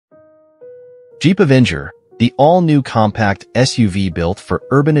Jeep Avenger, the all-new compact SUV built for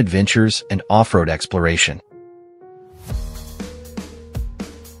urban adventures and off-road exploration.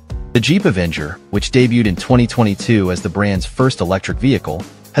 The Jeep Avenger, which debuted in 2022 as the brand's first electric vehicle,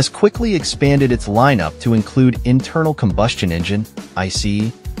 has quickly expanded its lineup to include internal combustion engine,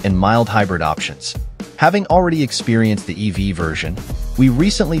 ICE, and mild hybrid options. Having already experienced the EV version, we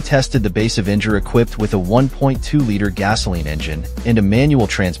recently tested the base Avenger equipped with a 1.2-liter gasoline engine and a manual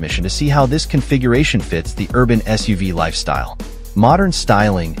transmission to see how this configuration fits the urban SUV lifestyle. Modern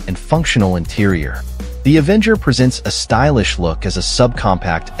styling and functional interior. The Avenger presents a stylish look as a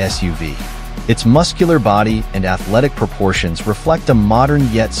subcompact SUV. Its muscular body and athletic proportions reflect a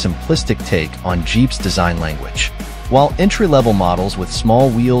modern yet simplistic take on Jeep's design language. While entry-level models with small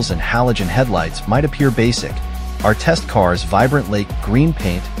wheels and halogen headlights might appear basic, our test car's vibrant lake green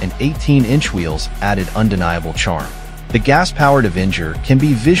paint and 18-inch wheels added undeniable charm. The gas-powered Avenger can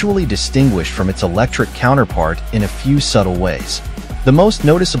be visually distinguished from its electric counterpart in a few subtle ways. The most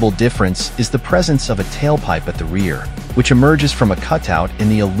noticeable difference is the presence of a tailpipe at the rear, which emerges from a cutout in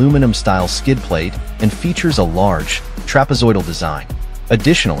the aluminum-style skid plate and features a large, trapezoidal design.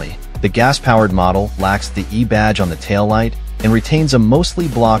 Additionally, the gas-powered model lacks the E badge on the taillight and retains a mostly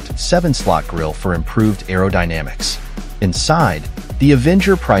blocked 7-slot grille for improved aerodynamics. Inside, the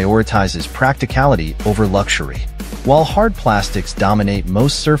Avenger prioritizes practicality over luxury. While hard plastics dominate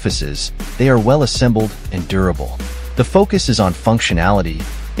most surfaces, they are well-assembled and durable. The focus is on functionality,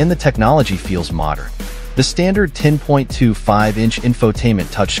 and the technology feels modern. The standard 10.25-inch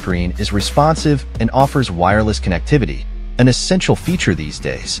infotainment touchscreen is responsive and offers wireless connectivity, an essential feature these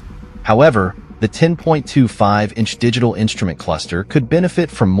days. However, the 10.25-inch digital instrument cluster could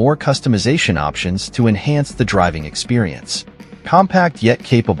benefit from more customization options to enhance the driving experience. Compact yet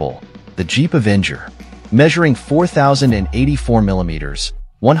capable, the Jeep Avenger. Measuring 4,084 millimeters,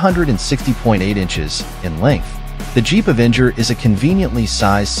 160.8 inches in length, the Jeep Avenger is a conveniently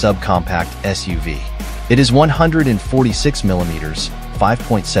sized subcompact SUV. It is 146 millimeters,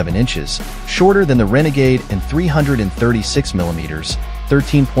 5.7 inches, shorter than the Renegade and 336 millimeters,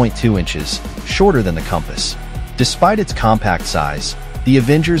 13.2 inches, shorter than the Compass. Despite its compact size, the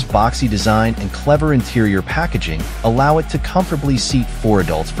Avenger's boxy design and clever interior packaging allow it to comfortably seat 4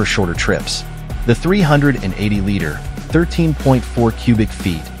 adults for shorter trips. The 380-liter, 13.4 cubic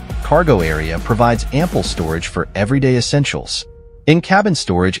feet cargo area provides ample storage for everyday essentials. In-cabin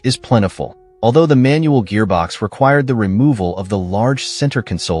storage is plentiful, although the manual gearbox required the removal of the large center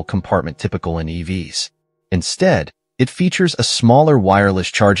console compartment typical in EVs. Instead, it features a smaller wireless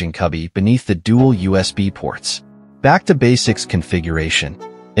charging cubby beneath the dual USB ports. Back to basics configuration.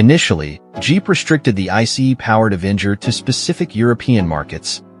 Initially, Jeep restricted the ICE-powered Avenger to specific European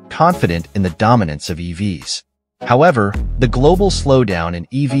markets, confident in the dominance of EVs. However, the global slowdown in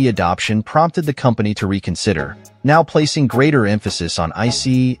EV adoption prompted the company to reconsider, now placing greater emphasis on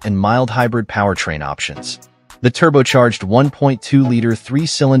ICE and mild hybrid powertrain options. The turbocharged 1.2-liter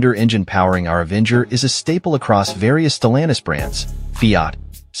 3-cylinder engine powering our Avenger is a staple across various Stellantis brands, Fiat,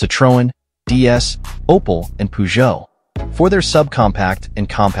 Citroën, DS, Opel, and Peugeot, for their subcompact and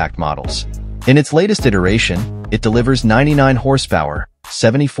compact models. In its latest iteration, it delivers 99 horsepower,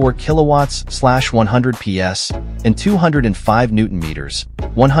 74 kilowatts/100 PS, and 205 Newton-meters,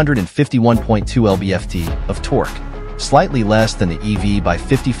 151.2 lb-ft of torque, slightly less than the EV by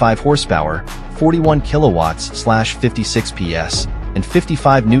 55 horsepower, 41 kilowatts/56 PS, and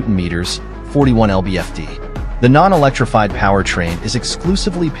 55 Newton-meters, 41 lb-ft. The non-electrified powertrain is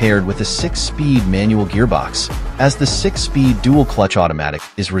exclusively paired with a 6-speed manual gearbox, as the 6-speed dual-clutch automatic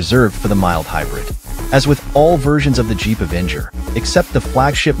is reserved for the mild hybrid. As with all versions of the Jeep Avenger, except the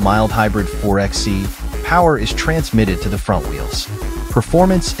flagship mild hybrid 4xe, power is transmitted to the front wheels.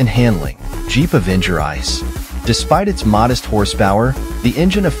 Performance and handling. Jeep Avenger ICE. Despite its modest horsepower, the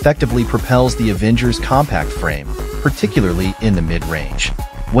engine effectively propels the Avenger's compact frame, particularly in the mid-range.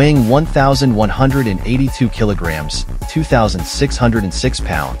 Weighing 1,182 kilograms, 2,606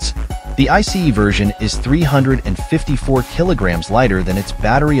 pounds, the ICE version is 354 kilograms lighter than its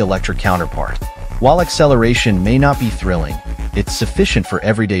battery electric counterpart. While acceleration may not be thrilling, it's sufficient for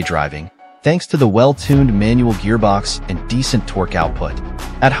everyday driving, thanks to the well-tuned manual gearbox and decent torque output.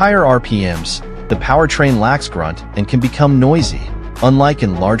 At higher RPMs, the powertrain lacks grunt and can become noisy, unlike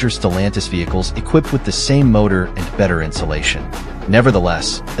in larger Stellantis vehicles equipped with the same motor and better insulation.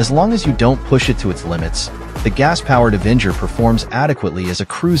 Nevertheless, as long as you don't push it to its limits, the gas-powered Avenger performs adequately as a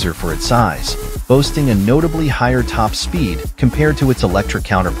cruiser for its size, boasting a notably higher top speed compared to its electric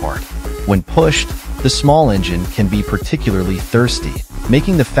counterpart. When pushed, the small engine can be particularly thirsty,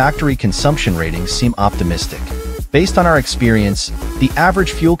 making the factory consumption rating seem optimistic. Based on our experience, the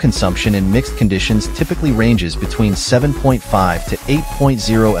average fuel consumption in mixed conditions typically ranges between 7.5 to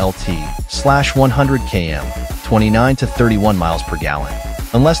 8.0 lt/100 km, 29 to 31 miles per gallon,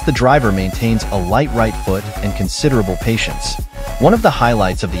 unless the driver maintains a light right foot and considerable patience. One of the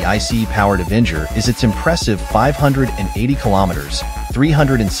highlights of the ICE-powered Avenger is its impressive 580 kilometers,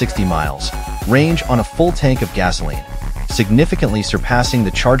 360 miles, range on a full tank of gasoline, significantly surpassing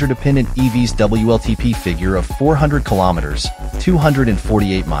the charger-dependent EV's WLTP figure of 400 kilometers,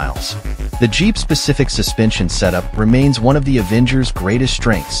 248 miles. The Jeep-specific suspension setup remains one of the Avenger's greatest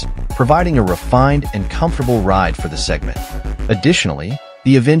strengths, providing a refined and comfortable ride for the segment. Additionally,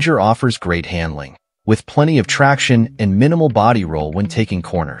 the Avenger offers great handling, with plenty of traction and minimal body roll when taking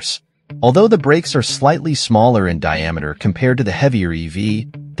corners. Although the brakes are slightly smaller in diameter compared to the heavier EV,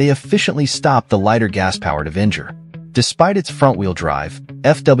 they efficiently stop the lighter gas-powered Avenger. Despite its front-wheel drive,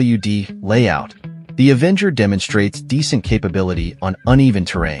 FWD layout, the Avenger demonstrates decent capability on uneven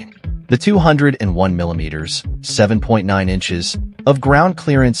terrain. The 201mm, 7.9 inches, of ground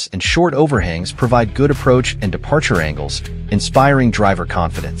clearance and short overhangs provide good approach and departure angles, inspiring driver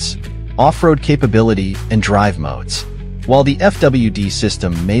confidence. Off-road capability and drive modes. While the FWD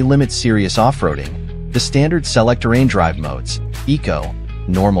system may limit serious off-roading, the standard select terrain drive modes, Eco,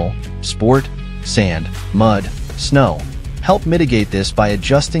 Normal, Sport, Sand, Mud, Snow, help mitigate this by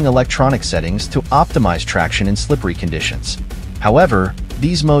adjusting electronic settings to optimize traction in slippery conditions. However,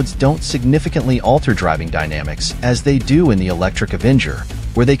 these modes don't significantly alter driving dynamics as they do in the electric Avenger,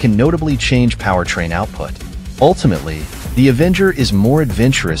 where they can notably change powertrain output. Ultimately, the Avenger is more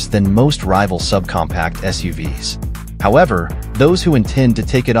adventurous than most rival subcompact SUVs. However, those who intend to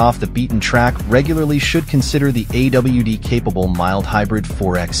take it off the beaten track regularly should consider the AWD-capable mild hybrid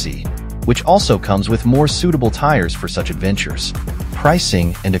 4xe, which also comes with more suitable tires for such adventures.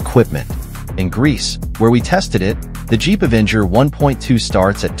 Pricing and equipment. In Greece, where we tested it, the Jeep Avenger 1.2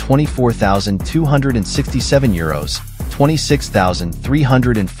 starts at €24,267,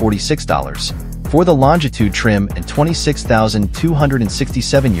 $26,346, for the Longitude trim and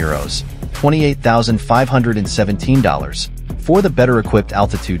 €26,267, $28,517, for the better-equipped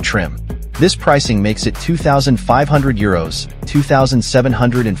Altitude trim. This pricing makes it €2,500,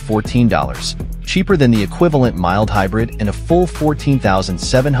 $2,714, cheaper than the equivalent mild hybrid and a full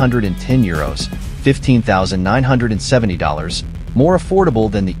 €14,710, $15,970, more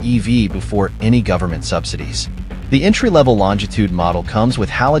affordable than the EV before any government subsidies. The entry-level Longitude model comes with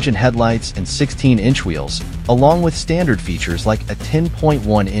halogen headlights and 16-inch wheels, along with standard features like a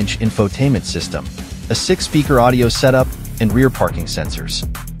 10.1-inch infotainment system, a 6-speaker audio setup, and rear parking sensors.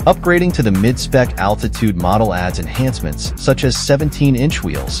 Upgrading to the mid-spec Altitude model adds enhancements such as 17-inch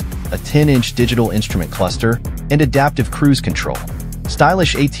wheels, a 10-inch digital instrument cluster, and adaptive cruise control.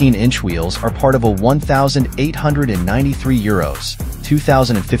 Stylish 18-inch wheels are part of a €1,893,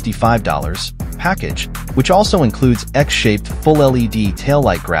 $2,055 package, which also includes X-shaped full LED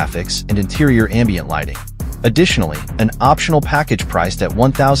taillight graphics and interior ambient lighting. Additionally, an optional package priced at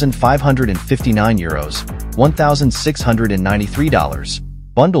 €1,559, $1,693,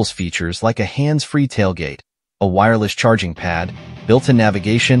 bundles features like a hands-free tailgate, a wireless charging pad, built-in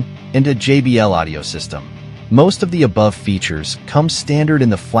navigation, and a JBL audio system. Most of the above features come standard in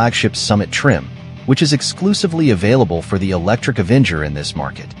the flagship Summit trim, which is exclusively available for the electric Avenger in this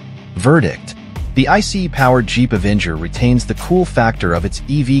market. Verdict: the ICE-powered Jeep Avenger retains the cool factor of its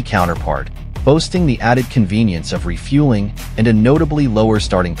EV counterpart, boasting the added convenience of refueling and a notably lower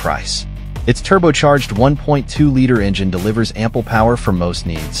starting price. Its turbocharged 1.2-liter engine delivers ample power for most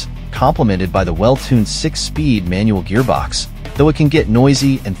needs, complemented by the well-tuned 6-speed manual gearbox, though it can get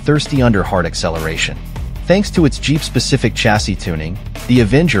noisy and thirsty under hard acceleration. Thanks to its Jeep-specific chassis tuning, the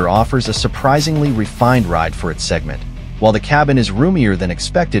Avenger offers a surprisingly refined ride for its segment, while the cabin is roomier than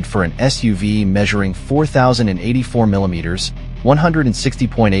expected for an SUV measuring 4,084 millimeters,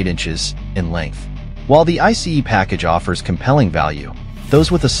 160.8 inches, in length. While the ICE package offers compelling value, those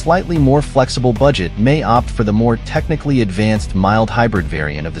with a slightly more flexible budget may opt for the more technically advanced mild hybrid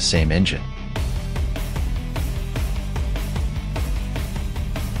variant of the same engine.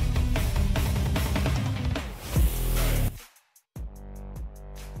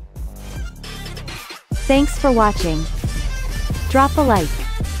 Thanks for watching. Drop a like,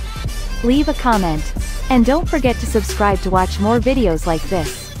 leave a comment, and don't forget to subscribe to watch more videos like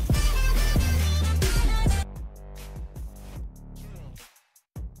this.